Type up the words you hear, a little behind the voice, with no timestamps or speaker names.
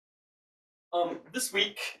This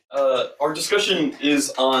week, our discussion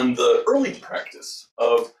is on the early practice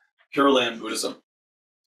of Pure Land Buddhism.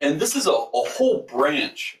 And this is a whole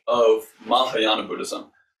branch of Mahayana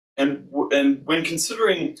Buddhism. And when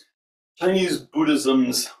considering Chinese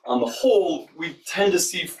Buddhisms on the whole, we tend to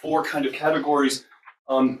see four kind of categories.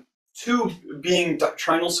 Two being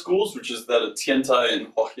doctrinal schools, which is that of Tendai and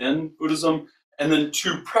Mahayana Buddhism, and then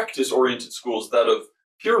two practice-oriented schools, that of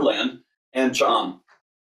Pure Land and Chan.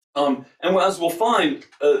 And as we'll find,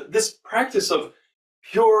 this practice of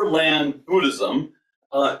Pure Land Buddhism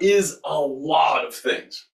is a lot of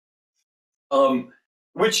things,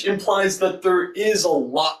 which implies that there is a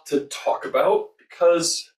lot to talk about,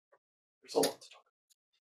 because there's a lot to talk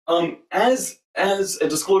about. As a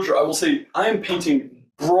disclosure, I will say I am painting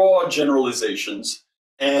broad generalizations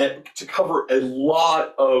and to cover a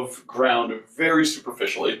lot of ground very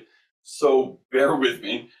superficially, so bear with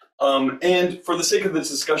me. And for the sake of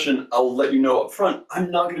this discussion, I'll let you know up front,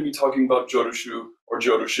 I'm not going to be talking about Jodoshu or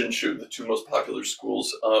Jodo Shinshu, the two most popular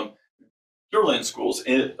schools, Pure Land schools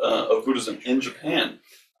of Buddhism in Japan.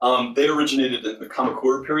 They originated in the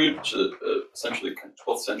Kamakura period, which is essentially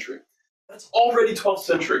 12th century. That's already 12th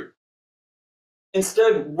century.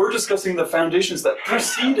 Instead, we're discussing the foundations that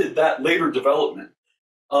preceded that later development,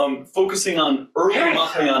 focusing on early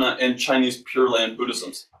Mahayana and Chinese Pure Land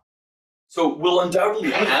Buddhisms. So we'll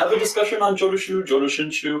undoubtedly have a discussion on Jodoshu, Jodo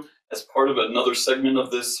Shinshu, as part of another segment of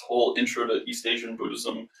this whole Intro to East Asian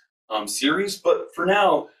Buddhism series. But for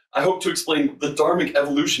now, I hope to explain the Dharmic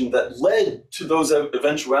evolution that led to those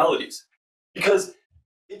eventualities. Because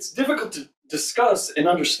it's difficult to discuss and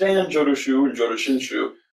understand Jodoshu and Jodo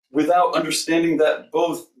Shinshu without understanding that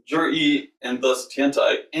both Juri, and thus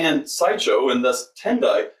Tiantai, and Saicho, and thus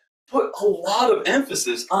Tendai, put a lot of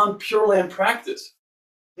emphasis on Pure Land practice.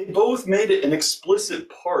 They both made it an explicit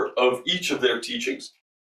part of each of their teachings.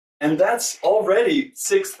 And that's already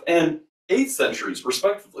 6th and 8th centuries,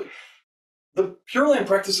 respectively. The Pure Land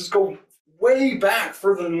practices go way back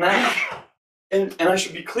further than that. And I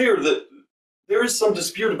should be clear that there is some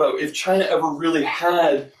dispute about if China ever really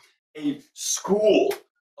had a school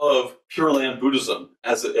of Pure Land Buddhism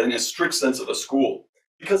in a strict sense of a school.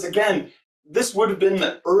 Because again, this would have been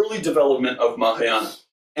the early development of Mahayana.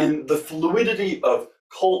 And the fluidity of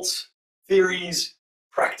cults, theories,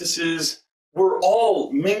 practices were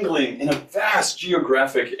all mingling in a vast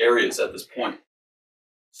geographic areas at this point.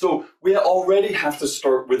 So we already have to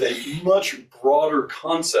start with a much broader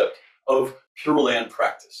concept of Pure Land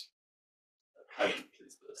practice. Thank you.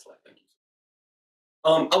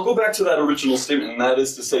 I'll go back to that original statement, and that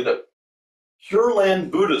is to say that Pure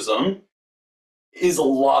Land Buddhism is a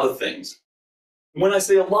lot of things. When I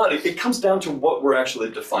say a lot, it comes down to what we're actually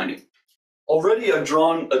defining. Already I've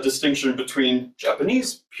drawn a distinction between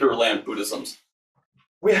Japanese Pure Land Buddhisms.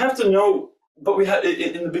 We have to know, but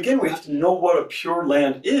in the beginning, we have to know what a Pure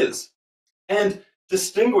Land is and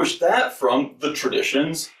distinguish that from the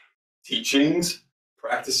traditions, teachings,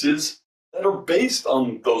 practices that are based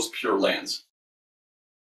on those Pure Lands.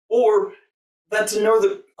 Or that to know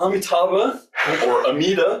that Amitabha or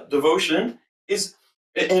Amida devotion is,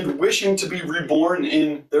 and wishing to be reborn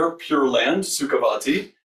in their Pure Land,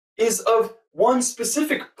 Sukhavati, is of one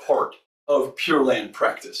specific part of Pure Land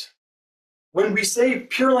practice. When we say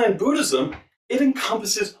Pure Land Buddhism, it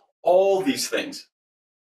encompasses all these things.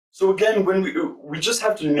 So again, when we just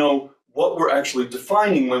have to know what we're actually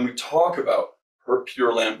defining when we talk about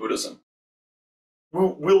Pure Land Buddhism.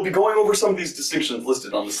 We'll be going over some of these distinctions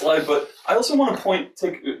listed on the slide, but I also want to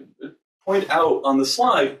point out on the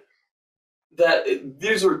slide that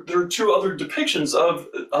there are two other depictions of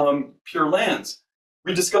Pure Lands.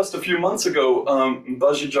 We discussed a few months ago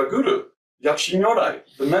Vajrayana, Yakshinyorai,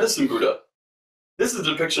 the medicine Buddha. This is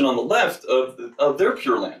a depiction on the left of their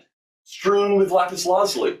Pure Land, strewn with lapis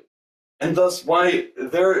lazuli, and thus why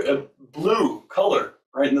they're a blue color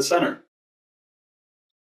right in the center.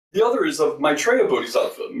 The other is of Maitreya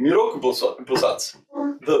Bodhisattva, Miroku Bosatsu,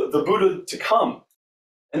 the Buddha to come.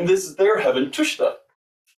 And this is their heaven, Tushta.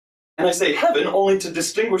 And I say heaven only to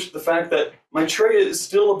distinguish the fact that Maitreya is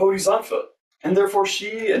still a Bodhisattva, and therefore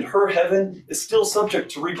she and her heaven is still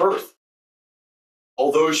subject to rebirth.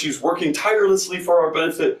 Although she's working tirelessly for our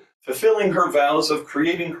benefit, fulfilling her vows of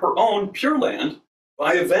creating her own Pure Land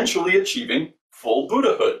by eventually achieving full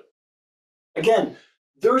Buddhahood. Again,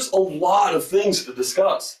 there's a lot of things to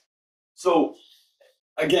discuss. So,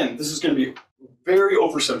 again, this is going to be very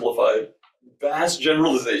oversimplified, vast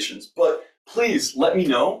generalizations, but please let me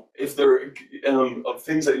know if there are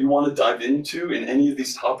things that you want to dive into in any of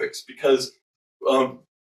these topics, because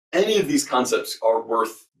any of these concepts are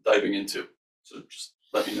worth diving into. So just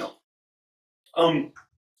let me know.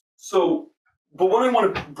 So But what I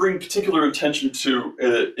want to bring particular attention to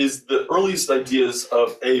is the earliest ideas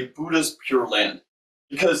of a Buddha's Pure Land,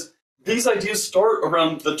 because these ideas start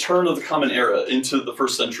around the turn of the Common Era into the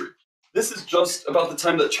 1st century. This is just about the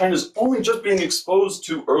time that China is only just being exposed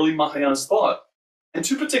to early Mahayana thought. And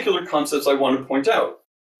 2 particular concepts I want to point out,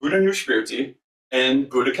 Buddha Nushmirti and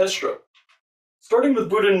Buddha Kestra. Starting with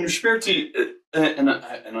Buddha Nushmirti, and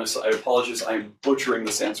I apologize, I'm butchering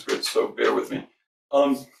the Sanskrit, so bear with me.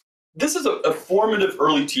 This is a formative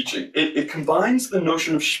early teaching. It combines the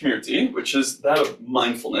notion of Shmirti, which is that of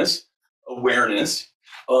mindfulness, awareness,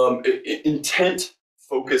 intent,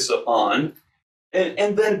 focus on,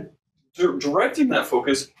 and then directing that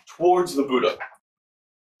focus towards the Buddha.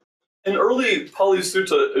 An early Pali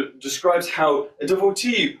Sutta describes how a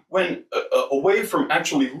devotee, when away from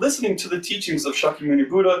actually listening to the teachings of Shakyamuni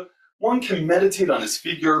Buddha, one can meditate on his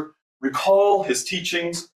figure, recall his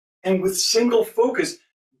teachings, and with single focus,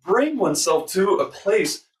 bring oneself to a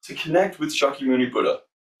place to connect with Shakyamuni Buddha,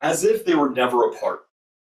 as if they were never apart.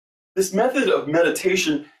 This method of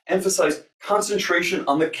meditation emphasized concentration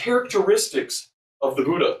on the characteristics of the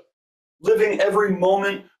Buddha, living every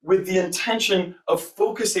moment with the intention of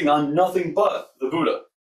focusing on nothing but the Buddha.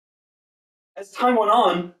 As time went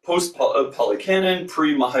on, post-Pali Canon,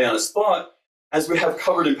 pre-Mahayana thought, as we have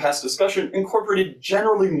covered in past discussion, incorporated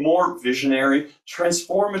generally more visionary,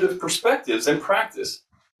 transformative perspectives and practice,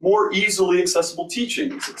 more easily accessible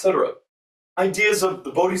teachings, etc. Ideas of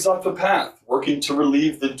the Bodhisattva path, working to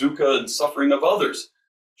relieve the dukkha and suffering of others,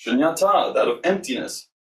 Shunyata, that of emptiness,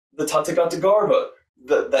 the Tathagata Garbha,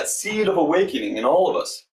 that seed of awakening in all of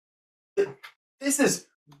us. This is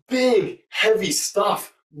big, heavy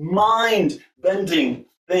stuff, mind-bending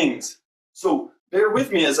things. So bear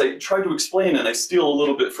with me as I try to explain, and I steal a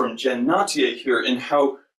little bit from Jen Nattier here in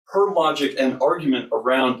how her logic and argument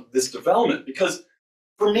around this development, because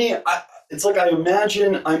for me, it's like I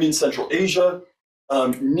imagine I'm in Central Asia,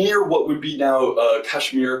 near what would be now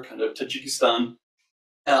Kashmir, kind of Tajikistan.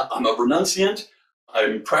 I'm a renunciant.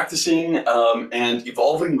 I'm practicing and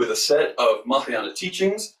evolving with a set of Mahayana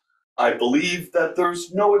teachings. I believe that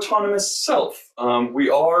there's no autonomous self. We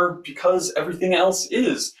are because everything else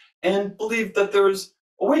is, and believe that there's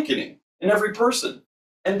awakening in every person,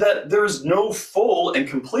 and that there's no full and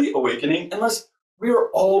complete awakening unless we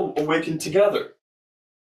are all awakened together.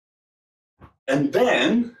 And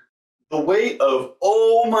then the weight of,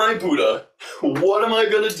 oh my Buddha, what am I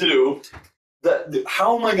going to do?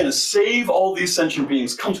 How am I going to save all these sentient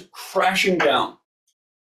beings comes crashing down.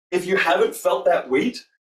 If you haven't felt that weight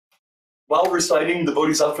while reciting the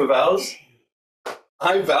Bodhisattva vows,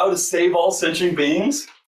 I vow to save all sentient beings.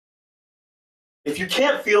 If you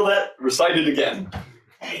can't feel that, recite it again.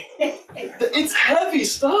 It's heavy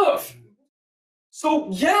stuff. So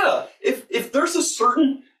yeah, if there's a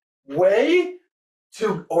certain way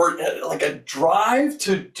to, or like a drive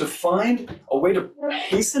to find a way to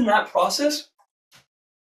hasten that process,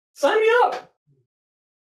 sign me up.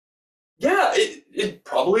 Yeah, it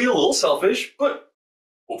probably a little selfish, but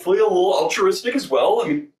hopefully a little altruistic as well. I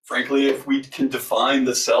mean, frankly, if we can define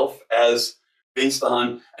the self as based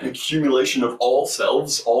on an accumulation of all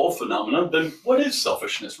selves, all phenomena, then what is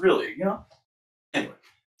selfishness really, you know? Anyway.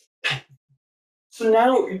 So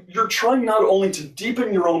now you're trying not only to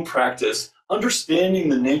deepen your own practice, understanding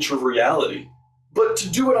the nature of reality, but to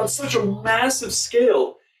do it on such a massive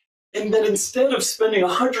scale, and that instead of spending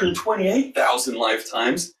 128,000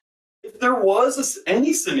 lifetimes, if there was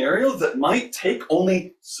any scenario that might take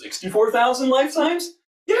only 64,000 lifetimes,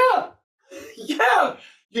 yeah, you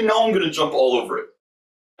know I'm going to jump all over it.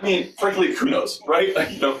 I mean, frankly, who knows, right?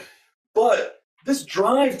 But this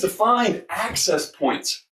drive to find access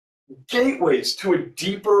points, gateways to a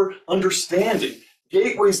deeper understanding,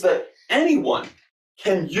 gateways that anyone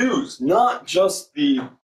can use, not just the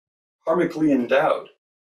karmically endowed.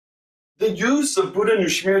 The use of Buddha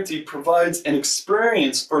Nushmirti provides an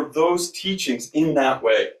experience for those teachings in that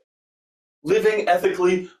way. Living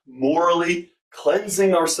ethically, morally,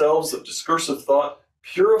 cleansing ourselves of discursive thought,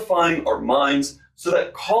 purifying our minds, so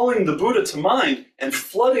that calling the Buddha to mind and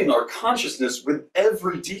flooding our consciousness with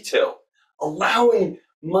every detail, allowing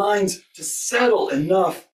minds to settle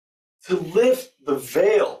enough to lift the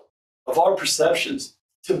veil of our perceptions,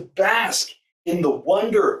 to bask in the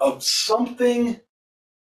wonder of something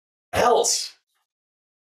else,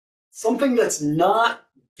 something that's not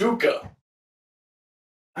dukkha.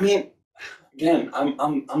 I mean, again,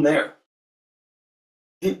 I'm there.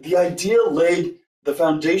 The idea laid the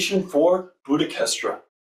foundation for Buddha Kestra,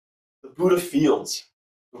 the Buddha fields,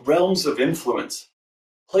 the realms of influence,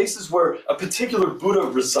 places where a particular Buddha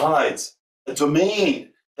resides, a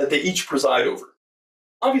domain that they each preside over.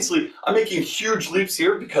 Obviously, I'm making huge leaps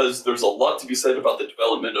here because there's a lot to be said about the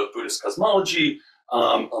development of Buddhist cosmology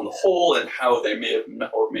on the whole, and how they may have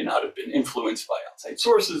or may not have been influenced by outside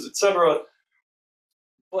sources, etc.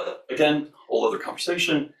 But again, whole other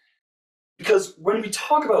conversation. Because when we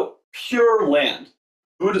talk about Pure Land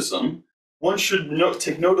Buddhism, one should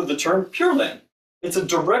take note of the term Pure Land. It's a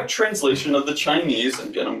direct translation of the Chinese,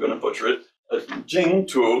 and again, I'm going to butcher it, Jing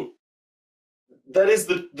Tu. That is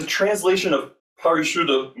the translation of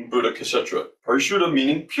Parishuddha Buddha Kshetra. Parishuddha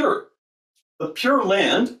meaning pure. The Pure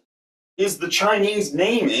Land is the Chinese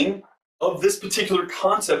naming of this particular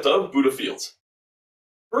concept of Buddha fields.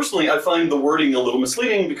 Personally, I find the wording a little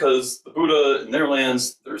misleading because the Buddha in their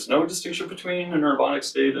lands, there's no distinction between a nirvanic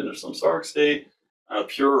state and a samsaric state,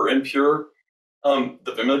 pure or impure. The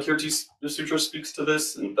Vimalakirti Sutra speaks to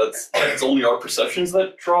this, and that's only our perceptions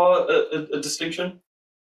that draw a distinction.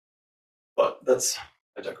 But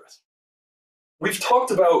I digress. We've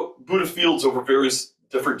talked about Buddha fields over various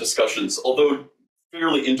different discussions, although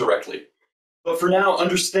fairly indirectly. But for now,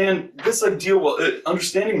 understanding this idea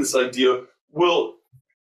will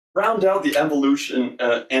round out the evolution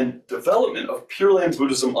and development of Pure Land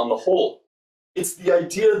Buddhism on the whole. It's the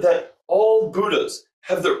idea that all Buddhas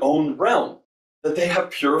have their own realm, that they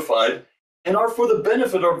have purified and are for the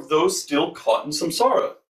benefit of those still caught in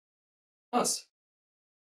samsara, us.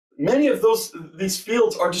 Many of these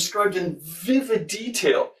fields are described in vivid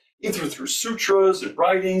detail, either through sutras and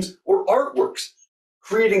writings or artworks,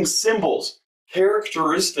 creating symbols,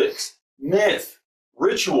 characteristics, myth,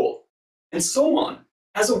 ritual, and so on,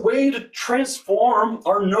 as a way to transform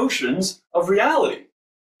our notions of reality,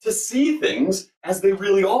 to see things as they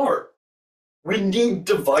really are. We need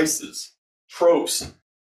devices, tropes,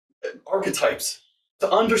 archetypes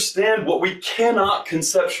to understand what we cannot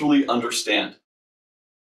conceptually understand.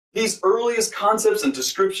 These earliest concepts and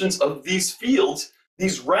descriptions of these fields,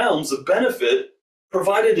 these realms of benefit,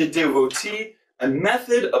 provided a devotee a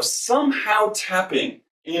method of somehow tapping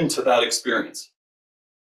into that experience.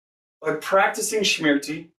 By practicing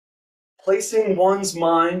Shmirti, placing one's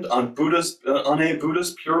mind on a Buddha's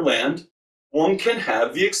pure land, one can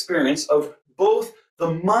have the experience of both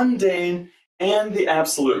the mundane and the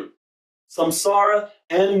absolute, samsara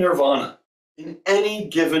and nirvana, in any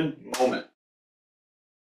given moment.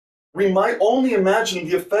 We might only imagine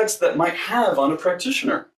the effects that might have on a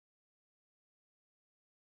practitioner.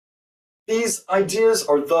 These ideas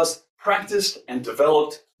are thus practiced and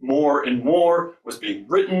developed more and more, was being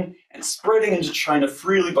written and spreading into China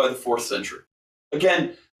freely by the 4th century.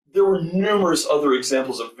 Again, there were numerous other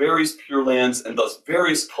examples of various Pure Lands and thus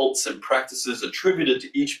various cults and practices attributed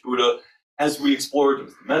to each Buddha, as we explored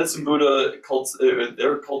with the Medicine Buddha,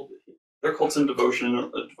 their cults and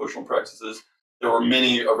devotional practices. There were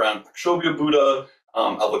many around Akshobhya Buddha,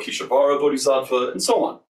 Avalokiteshvara Bodhisattva, and so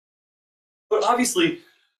on. But obviously,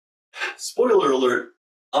 spoiler alert,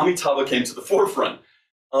 Amitabha came to the forefront.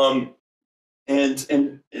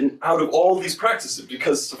 And out of all these practices,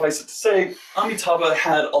 because suffice it to say, Amitabha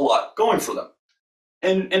had a lot going for them.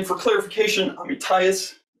 And for clarification,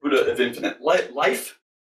 Amitayus, Buddha of infinite life,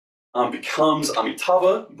 becomes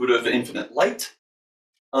Amitabha, Buddha of infinite light.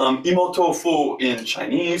 Imoto-fu in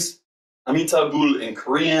Chinese, Amitabul in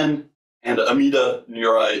Korean, and Amida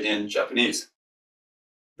Nyurai in Japanese.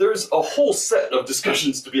 There's a whole set of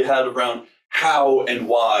discussions to be had around how and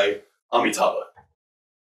why Amitabha.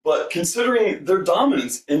 But considering their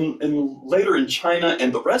dominance later in China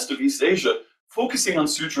and the rest of East Asia, focusing on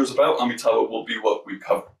sutras about Amitabha will be what we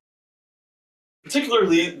cover.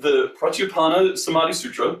 Particularly the Pratyupana Samadhi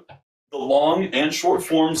Sutra, the long and short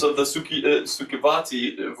forms of the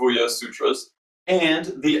Sukhavati Vuya Sutras, and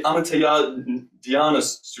the Amitaya Dhyana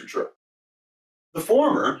Sutra. The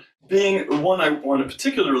former being one I want to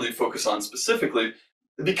particularly focus on specifically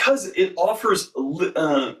because it offers,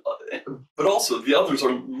 but also the others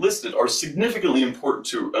are listed, are significantly important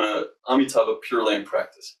to Amitabha Pure Land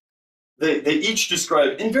practice. They each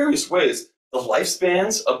describe in various ways the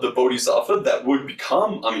lifespans of the Bodhisattva that would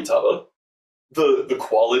become Amitabha, the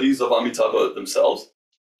qualities of Amitabha themselves,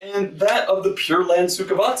 and that of the Pure Land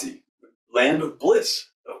Sukhavati, land of bliss,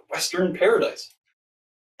 the Western paradise.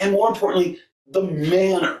 And more importantly, the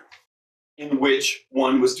manner in which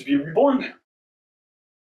one was to be reborn there.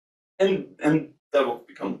 And that will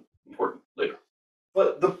become important later.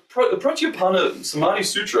 But the Pratyupana Samadhi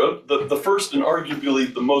Sutra, the first and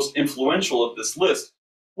arguably the most influential of this list,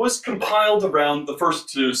 was compiled around the 1st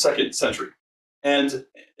to 2nd century and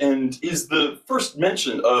is the first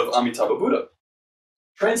mention of Amitabha Buddha.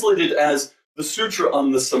 Translated as the Sutra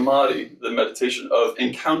on the Samadhi, the meditation of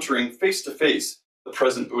encountering face-to-face the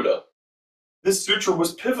present Buddha. This sutra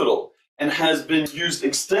was pivotal and has been used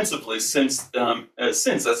extensively since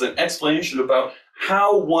as an explanation about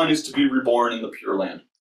how one is to be reborn in the Pure Land.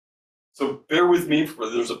 So bear with me, for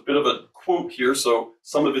there's a bit of a quote here, so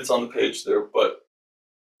some of it's on the page there, but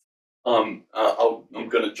I'm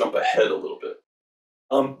going to jump ahead a little bit.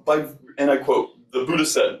 And I quote, the Buddha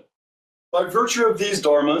said, "By virtue of these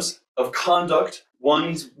dharmas of conduct,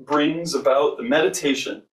 one brings about the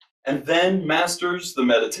meditation and then masters the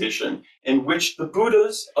meditation in which the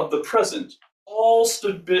Buddhas of the present all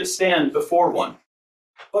stand before one.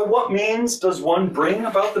 By what means does one bring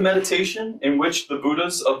about the meditation in which the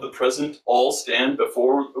Buddhas of the present all stand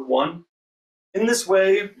before one? In this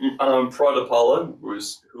way, Pradapala,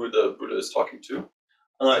 who the Buddha is talking to,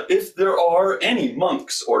 if there are any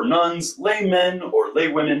monks or nuns, laymen or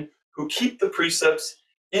laywomen who keep the precepts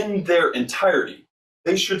in their entirety,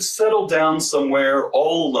 they should settle down somewhere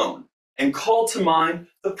all alone and call to mind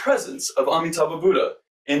the presence of Amitabha Buddha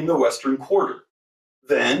in the Western Quarter.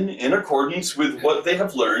 Then, in accordance with what they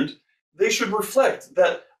have learned, they should reflect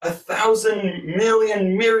that 1,000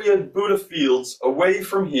 million myriad Buddha fields away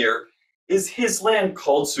from here is his land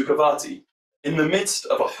called Sukhavati. In the midst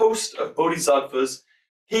of a host of bodhisattvas,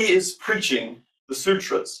 he is preaching the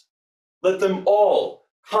sutras. Let them all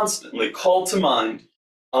constantly call to mind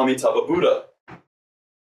Amitabha Buddha."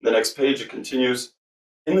 The next page it continues,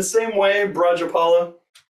 "In the same way, Brajapala,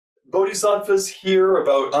 bodhisattvas hear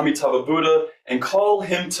about Amitabha Buddha and call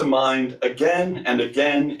him to mind again and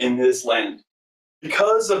again in this land.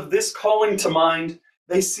 Because of this calling to mind,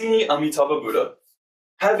 they see Amitabha Buddha.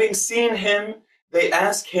 Having seen him, they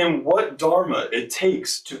ask him what dharma it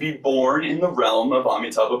takes to be born in the realm of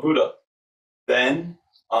Amitabha Buddha. Then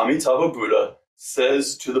Amitabha Buddha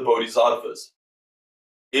says to the bodhisattvas,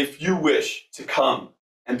 'If you wish to come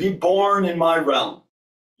and be born in my realm,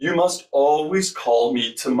 you must always call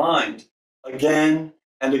me to mind again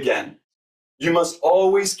and again. You must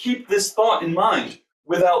always keep this thought in mind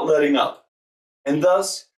without letting up, and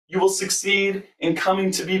thus you will succeed in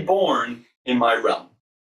coming to be born in my realm.'"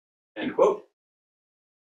 End quote.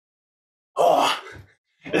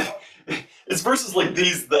 It's verses like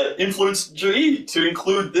these that influenced Jai to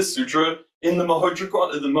include this sutra in the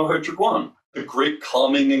Mahayana, the great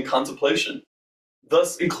calming and contemplation,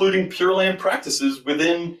 thus including Pure Land practices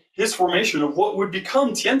within his formation of what would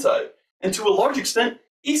become Tendai, and to a large extent,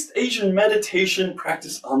 East Asian meditation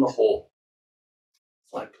practice on the whole.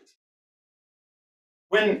 Slide, please.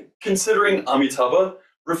 When considering Amitabha,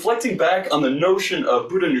 reflecting back on the notion of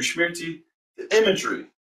Buddha Nusmriti, the imagery,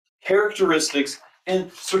 characteristics,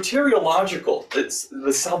 and soteriological,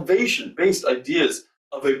 the salvation-based ideas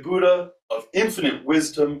of a Buddha of infinite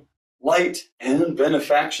wisdom, light, and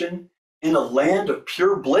benefaction in a land of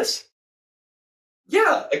pure bliss?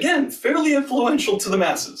 Yeah, again, fairly influential to the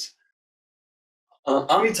masses.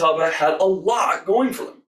 Amitabha had a lot going for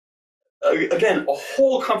them. Again, a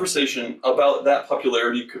whole conversation about that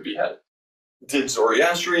popularity could be had. Did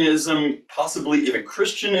Zoroastrianism, possibly even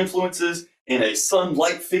Christian influences in a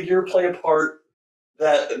sun-light figure play a part?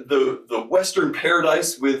 That the Western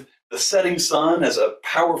paradise with the setting sun as a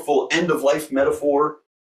powerful end-of-life metaphor,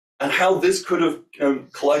 and how this could have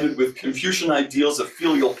collided with Confucian ideals of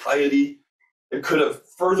filial piety, it could have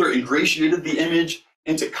further ingratiated the image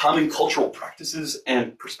into common cultural practices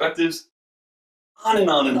and perspectives, on and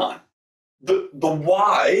on and on. The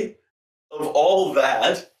why of all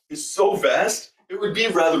that is so vast, it would be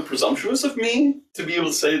rather presumptuous of me to be able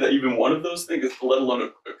to say that even one of those things, let alone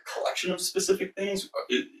a collection of specific things,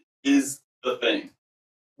 is the thing.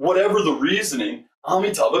 Whatever the reasoning,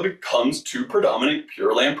 Amitabha becomes two predominant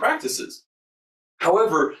Pure Land practices.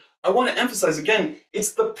 However, I want to emphasize again,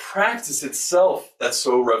 it's the practice itself that's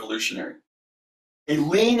so revolutionary. A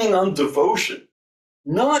leaning on devotion,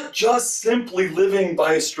 not just simply living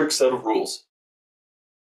by a strict set of rules.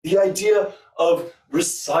 The idea of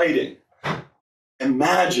reciting,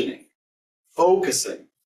 imagining, focusing,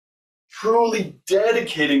 truly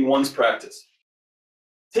dedicating one's practice.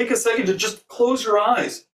 Take a second to just close your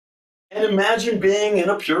eyes and imagine being in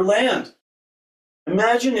a Pure Land.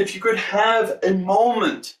 Imagine if you could have a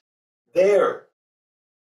moment there.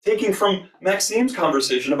 Taking from Maxime's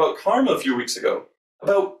conversation about karma a few weeks ago,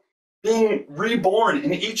 about being reborn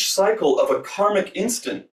in each cycle of a karmic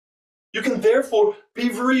instant. You can therefore be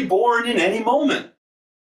reborn in any moment.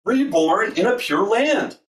 Reborn in a Pure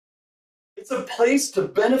Land. It's a place to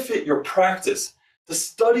benefit your practice, to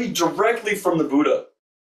study directly from the Buddha,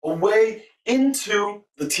 a way into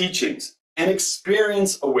the teachings and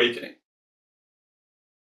experience awakening.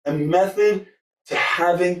 A method to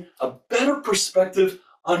having a better perspective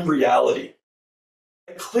on reality.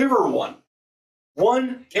 A clearer one.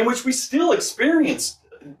 One in which we still experience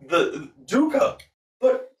the dukkha,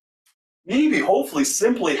 but maybe, hopefully,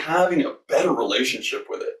 simply having a better relationship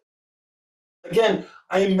with it. Again,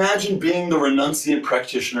 I imagine being the renunciant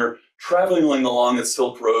practitioner traveling along the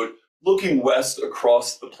Silk Road, looking west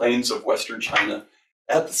across the plains of Western China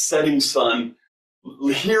at the setting sun,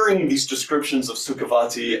 hearing these descriptions of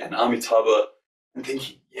Sukhavati and Amitabha, and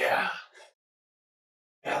thinking, yeah,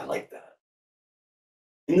 I like that.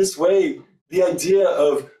 In this way, the idea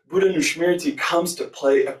of Buddha Nusmriti comes to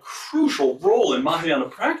play a crucial role in Mahayana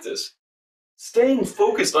practice. Staying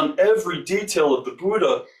focused on every detail of the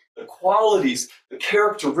Buddha, the qualities, the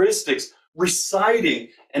characteristics, reciting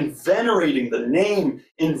and venerating the name,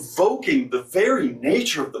 invoking the very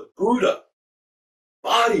nature of the Buddha,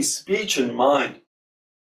 body, speech, and mind.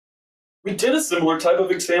 We did a similar type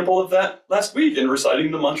of example of that last week in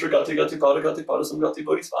reciting the mantra Gati Gati Pada Gati Pada Samgati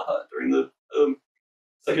Bodhi Svaha during the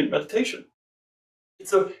second meditation.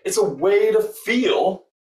 It's a way to feel,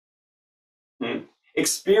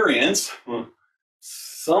 experience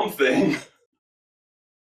something.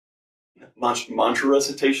 Mantra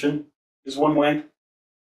recitation is one way.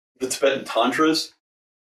 The Tibetan Tantras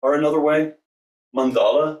are another way.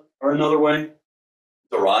 Mandala are another way.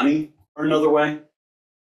 Dharani are another way.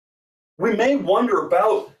 We may wonder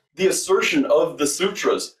about the assertion of the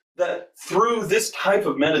sutras that through this type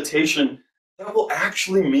of meditation that will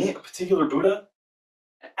actually meet a particular Buddha,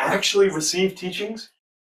 actually receive teachings,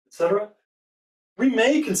 etc. We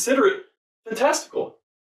may consider it fantastical,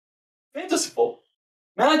 fanciful,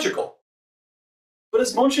 magical. But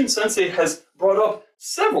as Monshin Sensei has brought up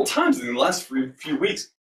several times in the last few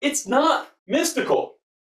weeks, it's not mystical.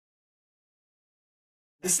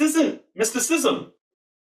 This isn't mysticism.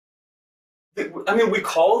 I mean, we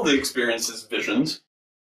call the experiences visions,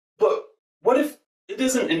 but what if it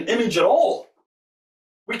isn't an image at all?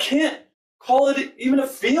 We can't call it even a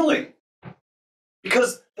feeling,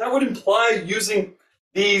 because that would imply using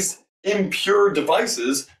these impure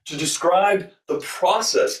devices to describe the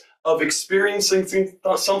process of experiencing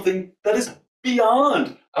something that is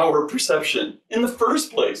beyond our perception in the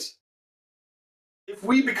first place. If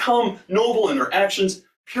we become noble in our actions,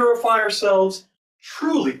 purify ourselves,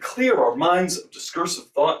 truly clear our minds of discursive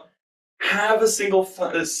thought, have a single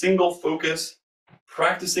focus,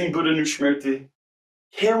 practicing Buddha Nusmriti,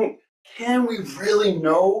 can we really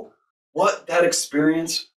know what that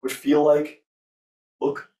experience would feel like,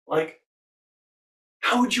 look like?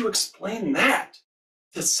 How would you explain that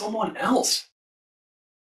to someone else?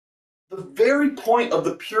 The very point of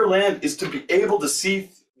the Pure Land is to be able to see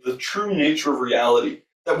the true nature of reality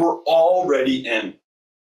that we're already in.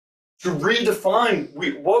 To redefine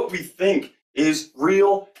what we think is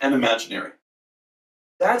real and imaginary.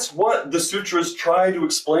 That's what the sutras try to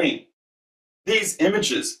explain. These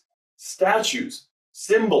images, statues,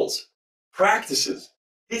 symbols, practices,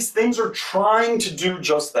 these things are trying to do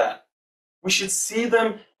just that. We should see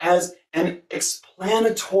them as an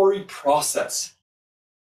explanatory process,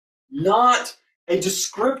 not a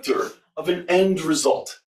descriptor of an end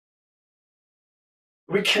result.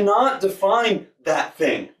 We cannot define that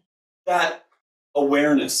thing, that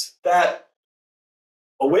awareness, that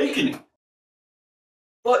awakening.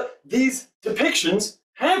 But these depictions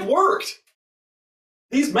have worked.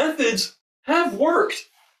 These methods have worked.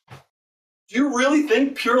 Do you really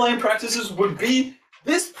think Pure Land practices would be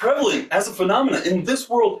this prevalent as a phenomenon in this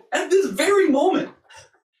world at this very moment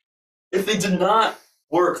if they did not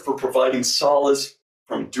work for providing solace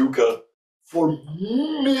from dukkha for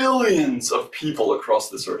millions of people across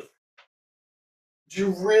this earth? Do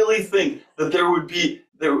you really think that there would be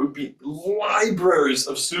libraries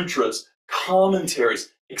of sutras,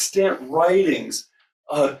 commentaries, extant writings,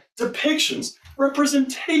 depictions,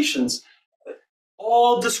 representations,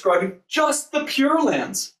 all describing just the Pure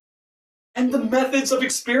Lands and the methods of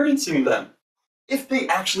experiencing them, if they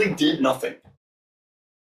actually did nothing?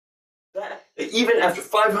 That even after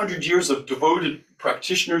 500 years of devoted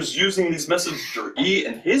practitioners using these methods, Yi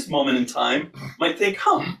in his moment in time might think,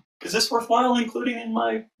 is this worthwhile including in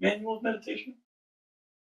my manual of meditation?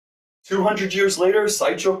 200 years later,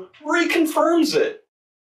 Saicho reconfirms it.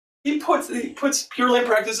 He puts Pure Land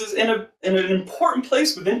practices in an important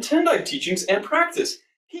place within Tendai teachings and practice.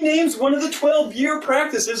 He names one of the 12-year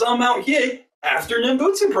practices on Mount Hiei after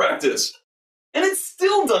Nembutsu practice. And it's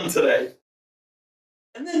still done today.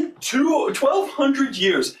 And then 1,200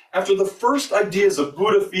 years after the first ideas of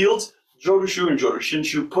Buddha fields, Jodoshu and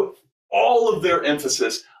Jodoshinshu put all of their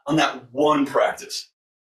emphasis on that one practice.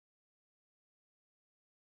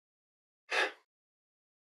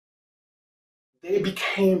 They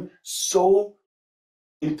became so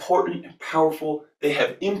important and powerful. They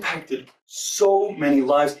have impacted so many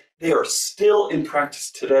lives. They are still in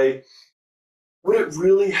practice today. Would it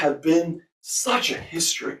really have been such a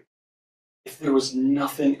history if there was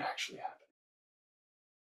nothing actually happening?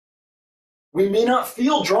 We may not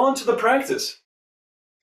feel drawn to the practice.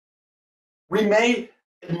 We may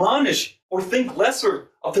admonish or think lesser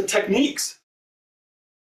of the techniques.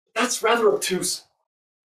 That's rather obtuse.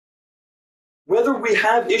 Whether we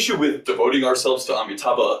have issue with devoting ourselves to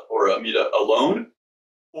Amitabha or Amida alone,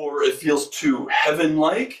 or it feels too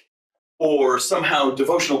heaven-like, or somehow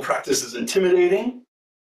devotional practice is intimidating,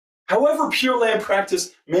 however Pure Land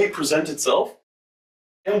practice may present itself,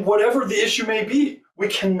 and whatever the issue may be, we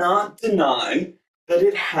cannot deny that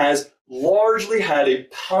it has largely had a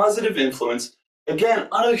positive influence, again,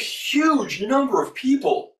 on a huge number of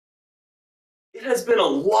people. It has been a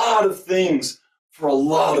lot of things for a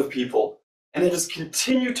lot of people, and it has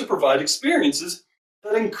continued to provide experiences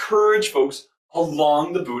that encourage folks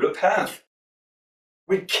along the Buddha path.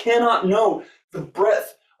 We cannot know the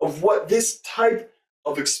breadth of what this type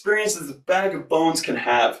of experience as a bag of bones can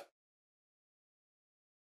have,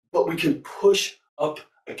 but we can push up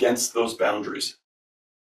against those boundaries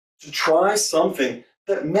to try something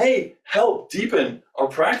that may help deepen our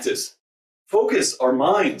practice, focus our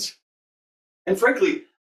minds. And frankly,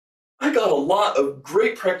 I got a lot of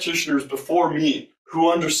great practitioners before me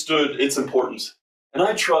who understood its importance, and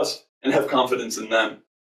I trust and have confidence in them.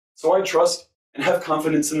 So I trust and have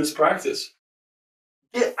confidence in this practice.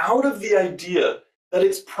 Get out of the idea that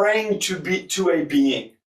it's praying to a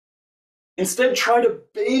being. Instead, try to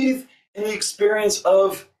bathe in the experience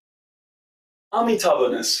of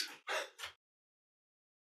Amitabha-ness.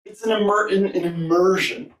 It's an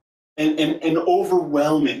immersion, and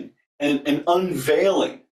overwhelming, and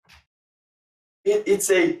unveiling. It's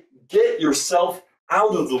a get yourself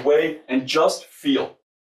out of the way and just feel.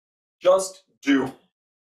 Just do.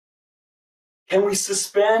 Can we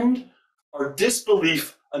suspend our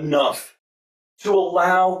disbelief enough to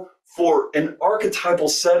allow for an archetypal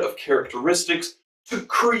set of characteristics to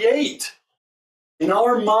create in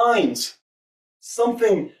our minds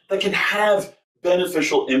something that can have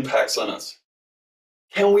beneficial impacts on us?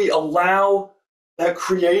 Can we allow that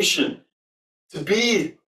creation to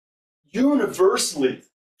be universally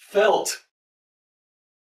felt,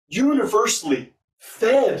 universally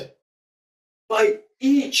fed by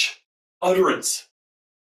each utterance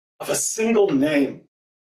of a single name?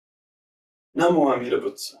 Namo Amida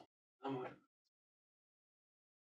Butsu.